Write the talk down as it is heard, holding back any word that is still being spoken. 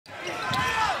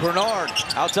Bernard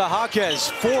out to Jaquez.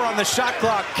 4 on the shot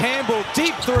clock. Campbell,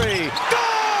 deep 3. Good!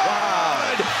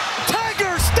 Wow.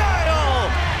 Tiger style!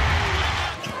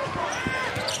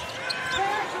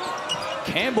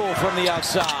 Campbell from the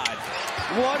outside.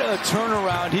 What a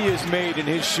turnaround he has made in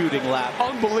his shooting lap.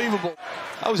 Unbelievable.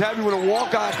 I was happy with a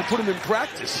walk-on to put him in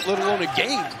practice, let alone a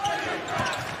game.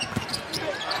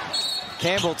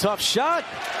 Campbell, tough shot.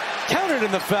 Counted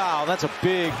in the foul. That's a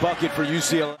big bucket for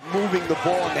UCLA. Moving the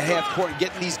ball in the half court and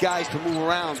getting these guys to move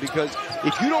around, because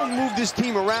if you don't move this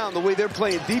team around the way they're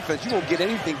playing defense, you won't get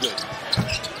anything good.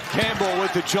 Campbell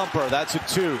with the jumper. That's a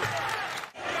 2.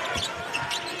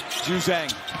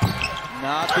 Juzang.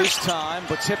 Not this time,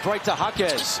 but tipped right to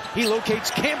Jaquez. He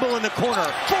locates Campbell in the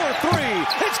corner. 4-3.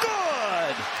 It's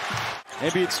good!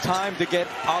 Maybe it's time to get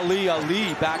Ali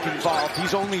back involved.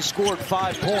 He's only scored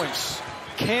 5 points.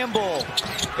 Campbell.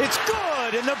 It's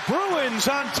good, and the Bruins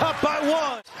on top by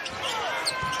 1.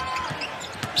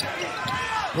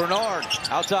 Bernard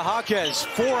out to Jaquez.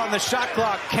 4 on the shot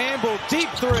clock. Campbell, deep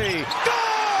 3. Good!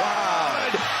 Wow.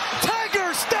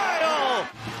 Tiger style!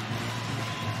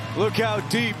 Look how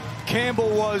deep Campbell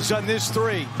was on this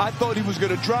 3. I thought he was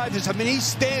going to drive this. I mean, he's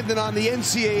standing on the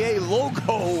NCAA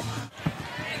logo.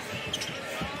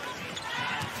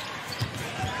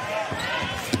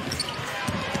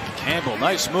 Campbell,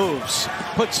 nice moves.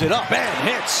 Puts it up and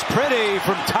hits. Pretty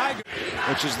from Tyger,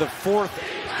 which is the 4th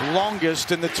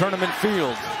longest in the tournament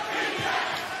field.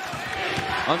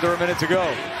 Under a minute to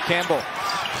go. Campbell.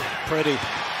 Pretty.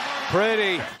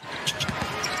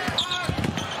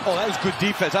 Oh, that was good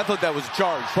defense. I thought that was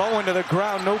charged. Bowen to the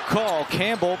ground, no call.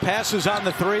 Campbell passes on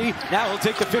the 3. Now he'll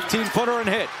take the 15-footer and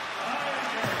hit.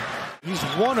 He's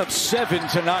 1 of 7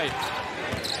 tonight.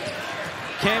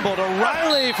 Campbell to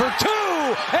Riley for 2,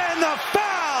 and the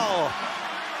foul!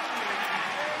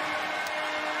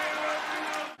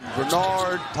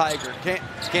 Bernard, Tyger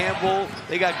Campbell,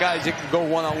 they got guys that can go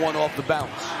one-on-one off the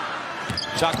bounce.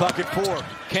 Shot clock at 4.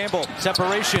 Campbell,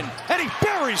 separation, and he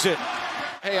buries it.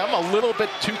 Hey, I'm a little bit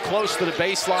too close to the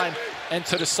baseline and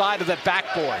to the side of the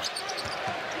backboard.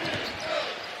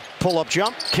 Pull-up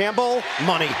jump, Campbell,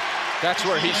 money. That's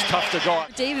where he's tough to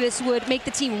guard. Davis would make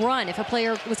the team run if a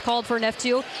player was called for an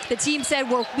F2. The team said,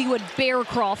 we would bear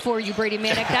crawl for you, Brady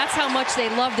Manick. That's how much they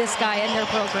love this guy in their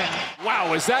program.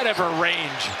 Wow, is that ever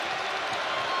range?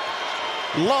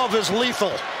 Love is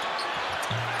lethal.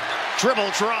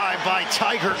 Dribble drive by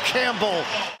Tyger Campbell.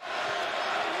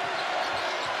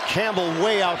 Campbell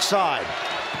way outside.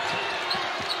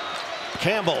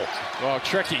 Campbell. Oh,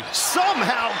 tricky.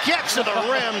 Somehow gets to the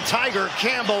rim. Tyger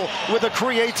Campbell with the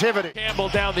creativity. Campbell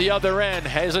down the other end.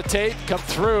 Hesitate, come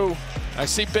through. I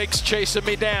see Biggs chasing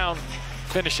me down.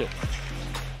 Finish it.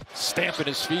 Stamping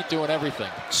his feet, doing everything.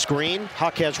 Screen.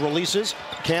 Jaquez releases.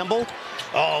 Campbell.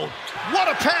 Oh, what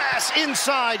a pass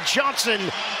inside. Johnson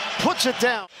puts it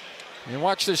down. You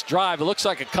watch this drive. It looks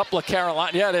like a couple of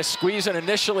Carolina. Yeah, they're squeezing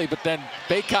initially, but then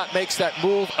Baycott makes that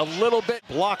move a little bit.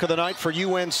 Block of the night for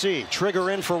UNC.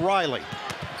 Trigger in for Riley.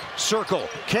 Circle.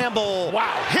 Campbell.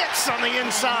 Wow. Hits on the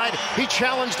inside. He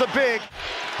challenged the big.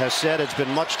 Has said it's been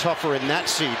much tougher in that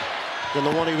seat than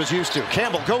the one he was used to.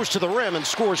 Campbell goes to the rim and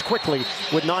scores quickly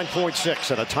with 9.6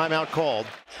 and a timeout called.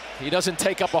 He doesn't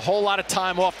take up a whole lot of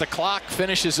time off the clock.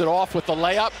 Finishes it off with the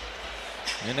layup.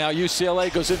 And now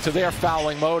UCLA goes into their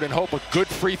fouling mode and hope a good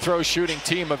free throw shooting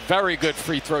team, a very good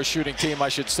free throw shooting team, I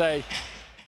should say,